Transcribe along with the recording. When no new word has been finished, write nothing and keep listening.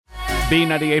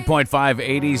B98.5,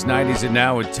 80s, 90s, and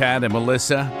now with Tad and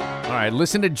Melissa. All right,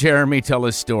 listen to Jeremy tell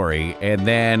his story, and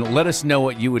then let us know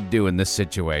what you would do in this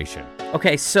situation.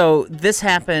 Okay, so this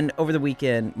happened over the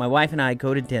weekend. My wife and I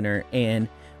go to dinner, and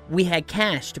we had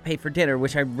cash to pay for dinner,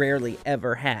 which I rarely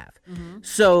ever have.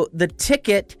 So the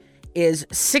ticket is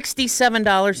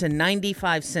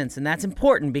 $67.95, and that's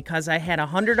important because I had a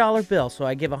 $100 bill. So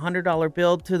I give a $100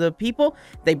 bill to the people.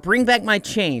 They bring back my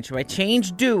change. My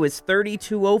change due is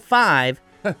 $32.05.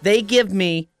 They give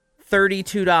me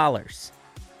 $32.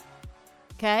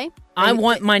 Okay. I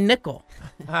want my nickel.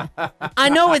 I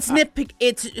know it's nitpicky.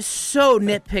 It's so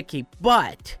nitpicky,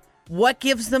 but what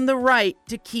gives them the right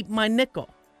to keep my nickel?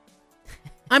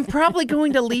 I'm probably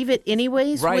going to leave it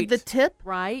anyways with the tip.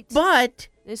 Right. But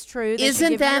it's true.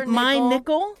 Isn't that my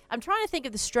nickel? I'm trying to think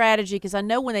of the strategy because I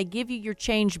know when they give you your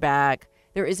change back,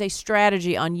 there is a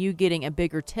strategy on you getting a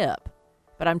bigger tip.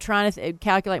 But I'm trying to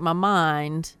calculate my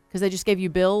mind because they just gave you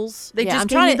bills. They just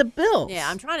gave me the bills. Yeah,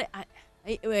 I'm trying to.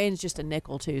 It's just a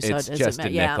nickel too, so It's it doesn't just matter.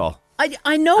 a nickel.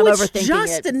 I know I'm it's overthinking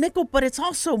just a nickel, but it's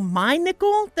also my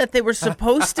nickel that they were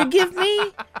supposed to give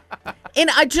me.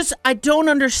 And I don't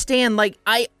understand. Like,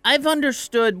 I've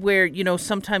understood where,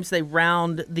 sometimes they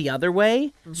round the other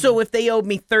way. Mm-hmm. So if they owed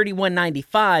me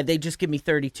 $31.95, they just give me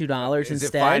 $32 instead. Is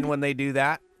it fine when they do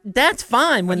that? That's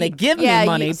fine when they give me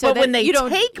money, but when they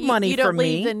take money from me, you don't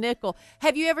leave the nickel.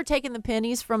 Have you ever taken the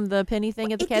pennies from the penny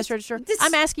thing at the cash register?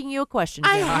 I'm asking you a question.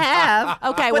 I Jenna. have.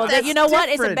 Okay, well, you know what?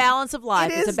 It's a balance of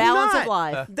life. It's a balance of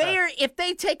life. If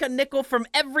they take a nickel from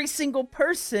every single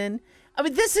person, I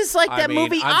mean, this is like that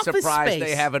movie I'm Office surprised Space.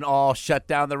 they haven't all shut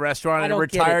down the restaurant and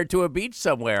retired to a beach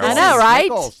somewhere. I know, right?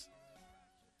 Nickels.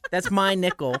 That's my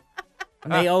nickel,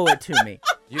 and they owe it to me.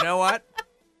 You know what?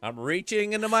 I'm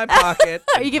reaching into my pocket.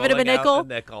 Are you giving him a nickel?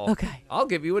 Okay. I'll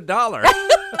give you $1. All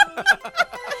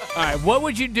right, what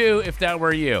would you do if that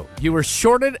were you? You were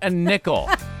shorted a nickel.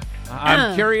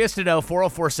 I'm curious to know,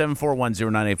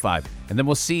 404-741-0985. And then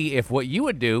we'll see if what you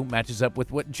would do matches up with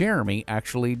what Jeremy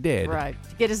actually did. Right,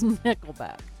 to get his nickel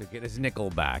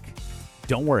back.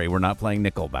 Don't worry, we're not playing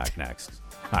Nickelback next.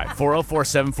 All right,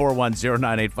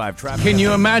 404-741-0985. Can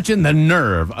you imagine the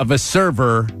nerve of a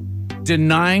server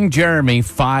denying Jeremy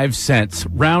 5 cents,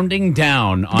 rounding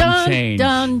down on change?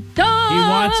 Dun, dun. He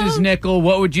wants his nickel.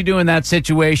 What would you do in that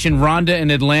situation? Rhonda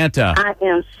in Atlanta. I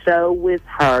am so with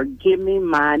her. Give me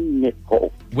my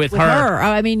nickel. With her. Oh,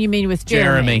 I mean, you mean with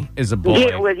Jeremy. Is a bully.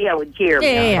 Yeah, with Jeremy.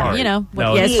 Yeah,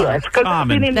 yes, because I've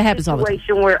been in a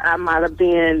situation where I might have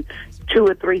been 2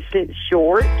 or 3 cents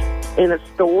short in a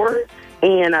store,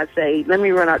 and I say, let me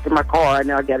run out to my car. I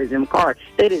know I got it in the car.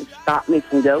 They didn't stop me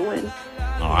from going.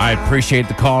 I appreciate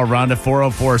the call, Rhonda.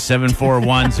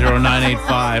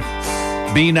 404-741-0985.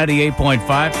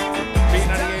 B98.5.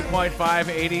 B98.5,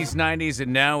 80s, 90s,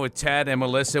 and now with Tad and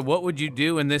Melissa. What would you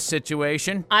do in this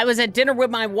situation? I was at dinner with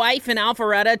my wife in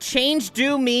Alpharetta. Change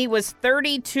due me was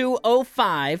 $32.05,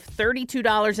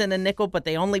 $32 and a nickel, but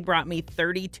they only brought me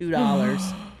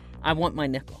 $32. I want my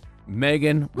nickel.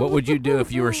 Megan, what would you do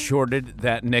if you were shorted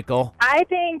that nickel? I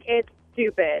think it's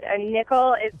stupid. A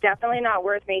nickel is definitely not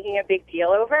worth making a big deal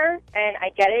over, and I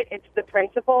get it. It's the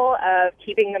principle of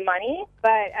keeping the money,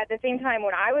 but at the same time,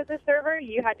 when I was a server,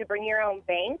 you had to bring your own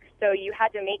bank, so you had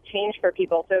to make change for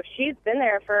people. So if she's been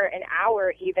there for an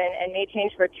hour even and made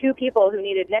change for 2 people who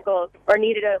needed nickels or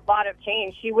needed a lot of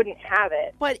change, she wouldn't have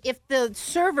it. But if the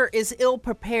server is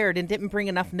ill-prepared and didn't bring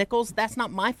enough nickels, that's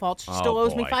not my fault. She still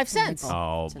owes me 5 cents.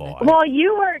 Oh, boy. Well,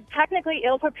 you were technically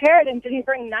ill-prepared and didn't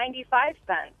bring 95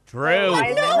 cents. True. Why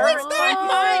is it Why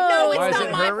is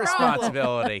it her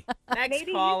responsibility? Maybe you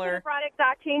should have brought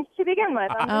exact change to begin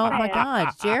with. Oh, my God,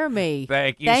 Jeremy.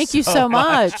 Thank you so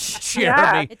much.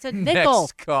 Jeremy. It's a nickel.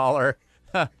 Next caller.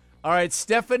 All right,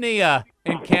 Stephania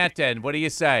in Canton, what do you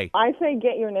say? I say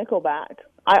get your nickel back.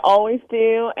 I always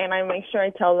do, and I make sure I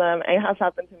tell them. It has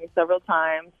happened to me several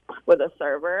times with a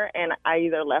server, and I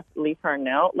either leave her a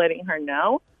note, letting her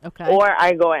know, or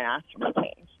I go and ask for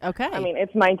change. Okay. I mean,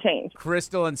 it's my change.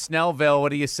 Crystal in Snellville,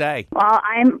 what do you say? Well,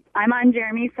 I'm on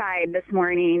Jeremy's side this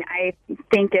morning. I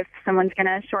think if someone's going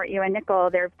to short you a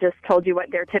nickel, they've just told you what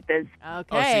their tip is. Okay.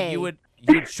 Oh, so you would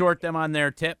short them on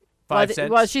their tip? 5 cents?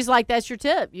 Well, she's like, that's your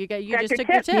tip. You just took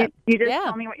your tip. You just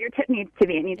tell me what your tip needs to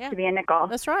be. It needs to be a nickel.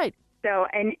 That's right. So,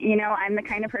 and, I'm the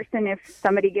kind of person, if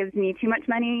somebody gives me too much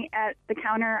money at the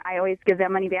counter, I always give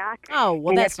that money back. Oh, well,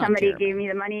 and that's if somebody not gave me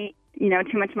the money,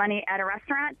 too much money at a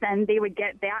restaurant, then they would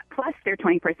get that plus their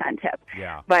 20% tip.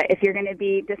 Yeah. But if you're going to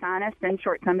be dishonest and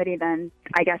short somebody, then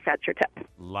I guess that's your tip.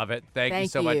 Love it. Thank you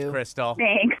so much, Crystal.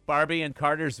 Thanks. Barbie in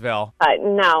Cartersville.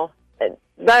 No.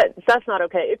 That's not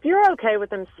okay. If you're okay with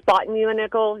them spotting you a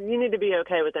nickel, you need to be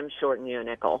okay with them shorting you a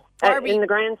nickel. Barbie. In the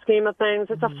grand scheme of things,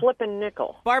 it's a flipping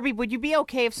nickel. Barbie, would you be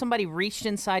okay if somebody reached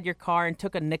inside your car and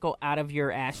took a nickel out of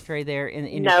your ashtray there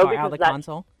in your car, out of the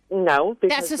console? No,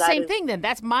 because that's the same thing then.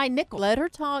 That's my nickel. Let her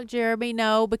talk, Jeremy.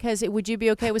 No, because would you be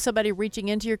okay with somebody reaching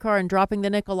into your car and dropping the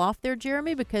nickel off there,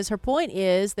 Jeremy? Because her point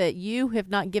is that you have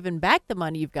not given back the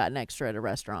money you've gotten extra at a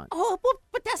restaurant. Oh, well,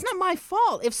 but that's not my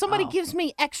fault. If somebody gives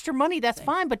me extra money, that's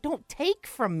fine, but don't take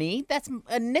from me. That's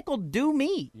a nickel due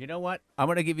me. You know what? I'm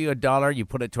going to give you $1. You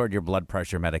put it toward your blood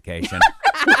pressure medication.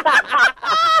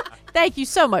 Thank you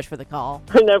so much for the call.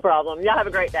 No problem. Y'all have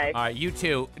a great day. All right, you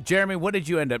too. Jeremy, what did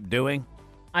you end up doing?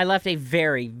 I left a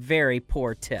very, very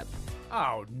poor tip.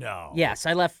 Oh, no. Yes,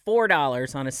 I left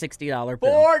 $4 on a $60 bill.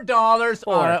 $4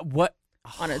 on what?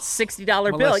 On a $60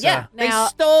 bill. Melissa. Yeah, they Now-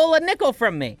 stole a nickel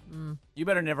from me. You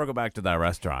better never go back to that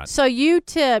restaurant. So you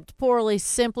tipped poorly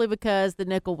simply because the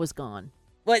nickel was gone.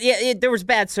 Well, yeah, there was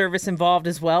bad service involved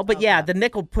as well, but yeah, the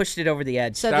nickel pushed it over the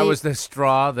edge. So That was the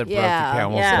straw that broke the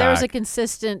camel's back. There was a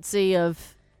consistency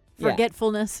of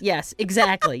forgetfulness. Yes,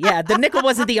 exactly. Yeah, the nickel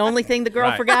wasn't the only thing the girl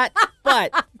Right. forgot,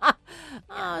 but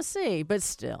I see, but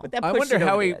still. that I pushed wonder it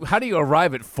over the edge. how do you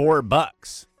arrive at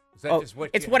 $4? Is that Oh, just what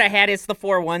it's you what I had. It's the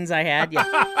 4 ones I had.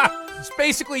 Yeah. It's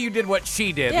basically you did what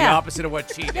she did, the Yeah. opposite of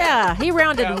what she did. Yeah, he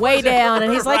rounded Yeah, way was it? down,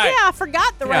 and he's like, Right. yeah, I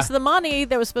forgot the rest Yeah. of the money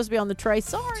that was supposed to be on the tray.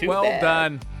 Sorry. Well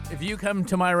done. If you come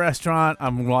to my restaurant,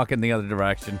 I'm walking the other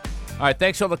direction. All right,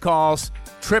 thanks for all the calls.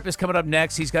 Trip is coming up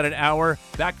next. He's got an hour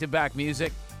back-to-back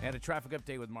music and a traffic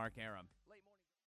update with Mark Aram.